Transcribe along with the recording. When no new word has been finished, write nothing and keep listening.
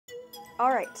All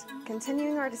right,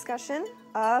 continuing our discussion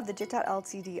of the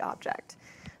Jit.lcd object.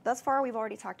 Thus far, we've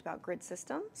already talked about grid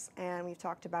systems, and we've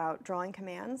talked about drawing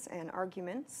commands and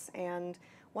arguments and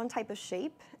one type of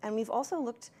shape, and we've also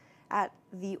looked at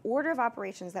the order of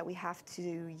operations that we have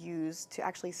to use to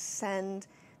actually send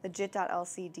the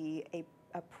Jit.lcd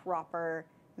a proper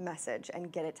message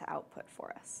and get it to output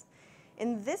for us.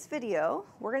 In this video,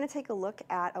 we're going to take a look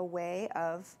at a way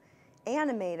of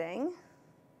animating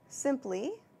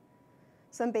simply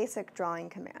some basic drawing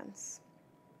commands.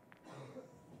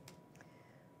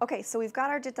 Okay, so we've got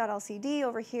our Jit.lcd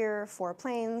over here, 4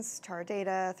 planes, char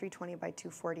data, 320 by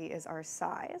 240 is our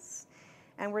size.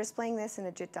 And we're displaying this in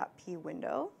a Jit.p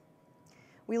window.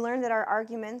 We learned that our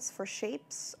arguments for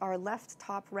shapes are left,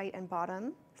 top, right, and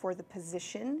bottom for the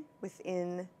position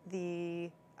within the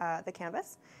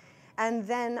canvas. And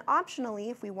then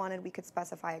optionally, if we wanted, we could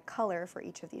specify a color for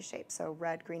each of these shapes, so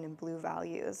red, green, and blue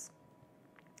values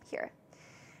here.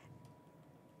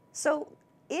 So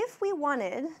if we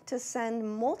wanted to send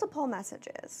multiple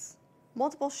messages,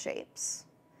 multiple shapes,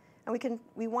 and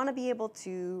we want to be able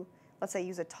to, let's say,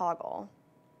 use a toggle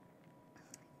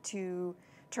to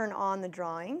turn on the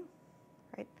drawing,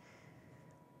 right?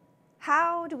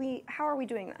 How are we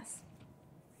doing this?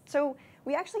 So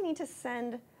we actually need to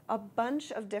send a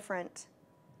bunch of different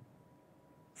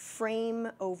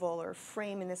frame oval, or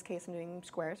frame, in this case I'm doing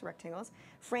squares, rectangles,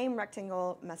 frame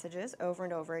rectangle messages over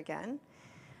and over again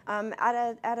at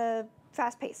a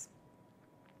fast pace.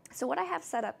 So what I have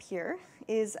set up here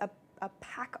is a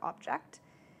pack object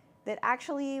that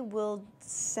actually will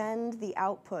send the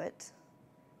output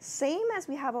same as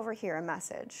we have over here, a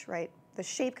message, right? The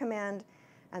shape command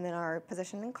and then our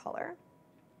position and color.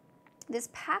 This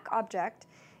pack object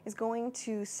is going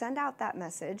to send out that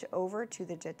message over to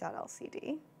the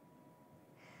Jit.lcd.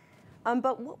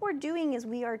 But what we're doing is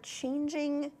we are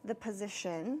changing the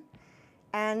position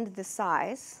and the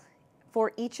size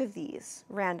for each of these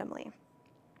randomly.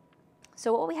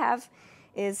 So what we have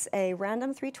is a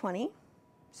random 320,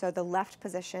 so the left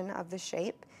position of the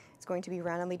shape is going to be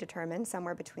randomly determined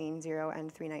somewhere between 0 and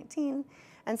 319,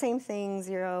 and same thing,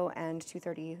 0 and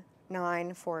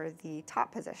 239 for the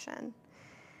top position.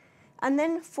 And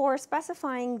then for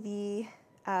specifying the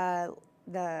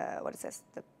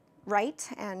right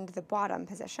and the bottom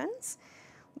positions,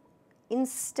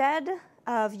 instead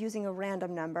of using a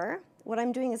random number, what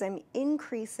I'm doing is I'm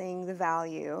increasing the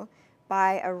value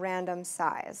by a random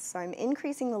size. So I'm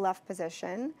increasing the left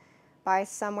position by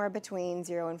somewhere between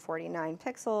 0 and 49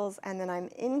 pixels, and then I'm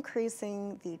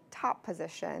increasing the top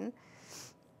position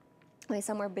by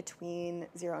somewhere between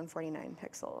 0 and 49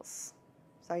 pixels.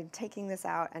 So I'm taking this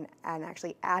out and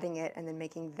actually adding it and then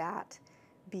making that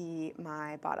be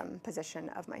my bottom position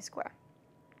of my square.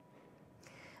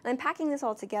 And I'm packing this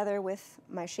all together with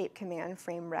my shape command,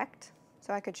 frame rect.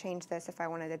 So I could change this if I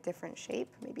wanted a different shape,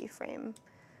 maybe frame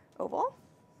oval.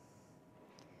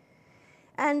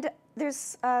 And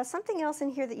there's something else in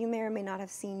here that you may or may not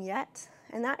have seen yet,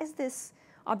 and that is this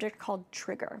object called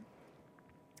trigger.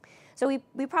 So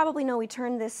we probably know we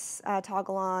turn this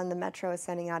toggle on, the metro is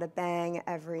sending out a bang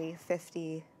every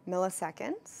 50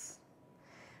 milliseconds.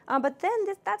 But then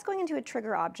that's going into a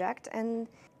trigger object, and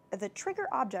the trigger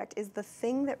object is the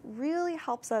thing that really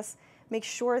helps us make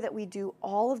sure that we do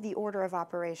all of the order of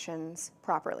operations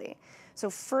properly. So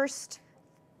first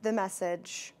the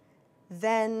message,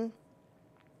 then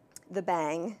the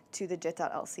bang to the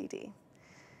Jit.lcd.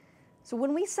 So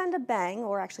when we send a bang,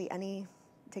 or actually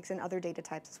takes in other data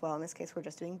types as well, in this case we're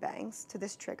just doing bangs, to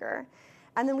this trigger,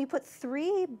 and then we put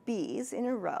 3 Bs in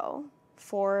a row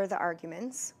for the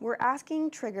arguments, we're asking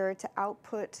trigger to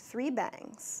output 3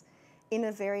 bangs in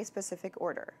a very specific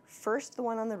order. First the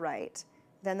one on the right,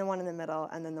 then the one in the middle,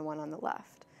 and then the one on the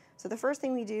left. So the first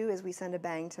thing we do is we send a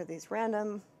bang to these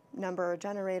random number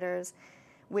generators,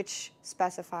 which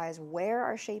specifies where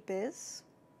our shape is.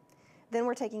 Then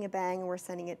we're taking a bang and we're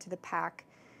sending it to the pack,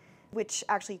 which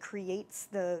actually creates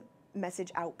the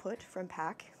message output from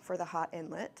pack for the hot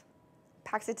inlet,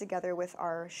 packs it together with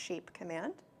our shape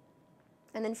command.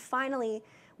 And then finally,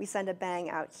 we send a bang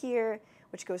out here,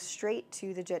 which goes straight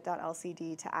to the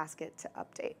Jit.lcd to ask it to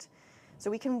update. So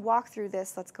we can walk through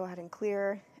this. Let's go ahead and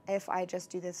clear. If I just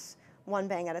do this one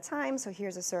bang at a time, so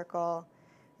here's a circle.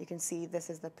 You can see this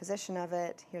is the position of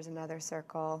it. Here's another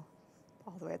circle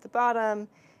all the way at the bottom.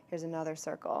 Here's another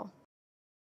circle.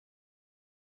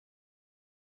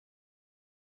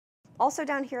 Also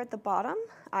down here at the bottom,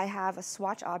 I have a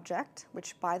swatch object,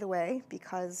 which, by the way,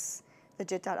 because the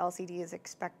Jit.lcd is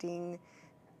expecting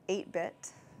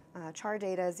 8-bit char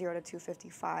data 0 to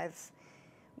 255,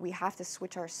 we have to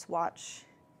switch our swatch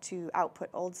to output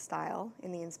old style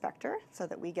in the inspector so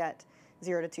that we get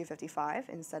 0 to 255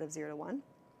 instead of 0 to 1.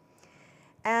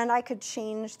 And I could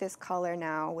change this color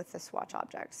now with the swatch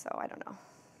object, so I don't know.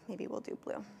 Maybe we'll do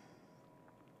blue.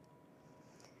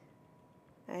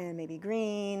 And maybe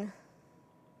green.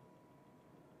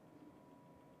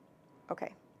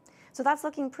 Okay, so that's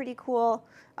looking pretty cool.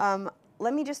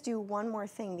 Let me just do one more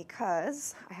thing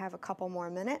because I have a couple more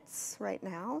minutes right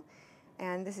now,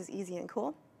 and this is easy and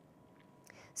cool.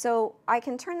 So I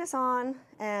can turn this on,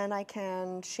 and I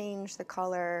can change the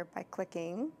color by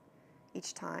clicking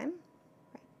each time.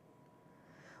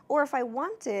 Or if I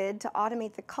wanted to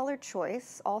automate the color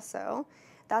choice also,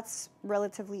 that's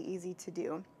relatively easy to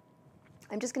do.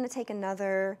 I'm just going to take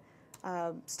another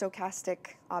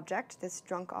stochastic object, this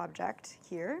drunk object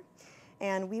here,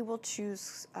 and we will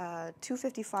choose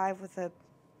 255 with a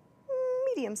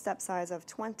medium step size of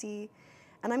 20.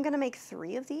 And I'm going to make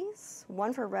 3 of these,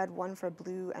 1 for red, 1 for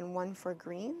blue, and 1 for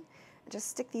green. And just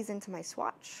stick these into my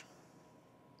swatch.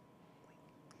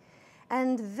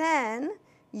 And then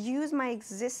use my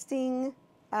existing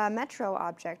Metro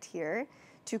object here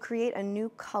to create a new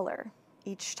color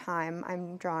each time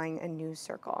I'm drawing a new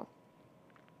circle.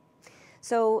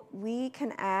 So we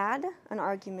can add an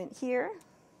argument here,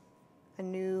 a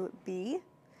new B,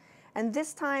 and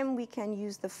this time we can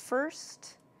use the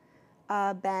first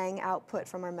bang output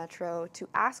from our Metro to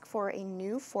ask for a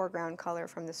new foreground color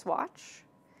from the swatch,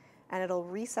 and it'll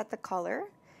reset the color,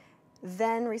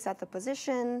 then reset the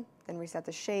position, then reset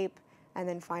the shape, and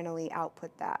then finally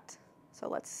output that. So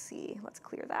let's see, let's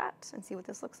clear that and see what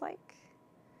this looks like.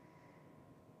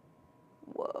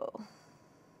 Whoa.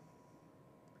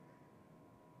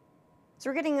 So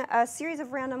we're getting a series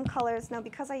of random colors. Now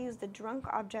because I used the drunk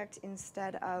object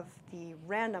instead of the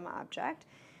random object,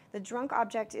 the drunk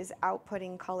object is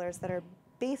outputting colors that are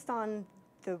based on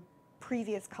the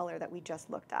previous color that we just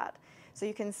looked at. So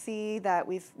you can see that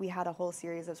we had a whole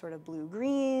series of sort of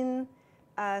blue-green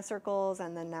circles,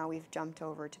 and then now we've jumped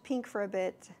over to pink for a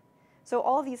bit. So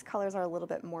all these colors are a little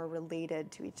bit more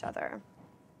related to each other.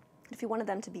 If you wanted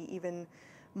them to be even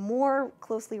more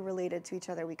closely related to each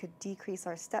other, we could decrease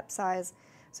our step size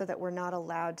so that we're not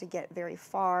allowed to get very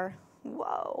far.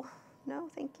 Whoa, no,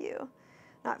 thank you.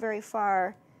 Not very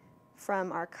far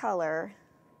from our color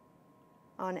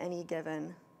on any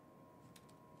given,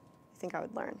 I think I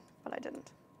would learn, but I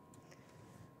didn't,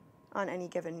 on any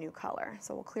given new color.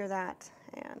 So we'll clear that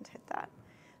and hit that.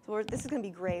 So this is going to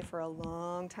be gray for a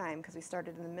long time because we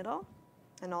started in the middle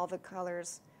and all the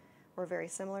colors were very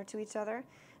similar to each other.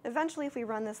 Eventually, if we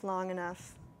run this long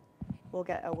enough, we'll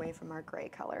get away from our gray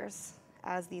colors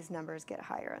as these numbers get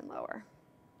higher and lower.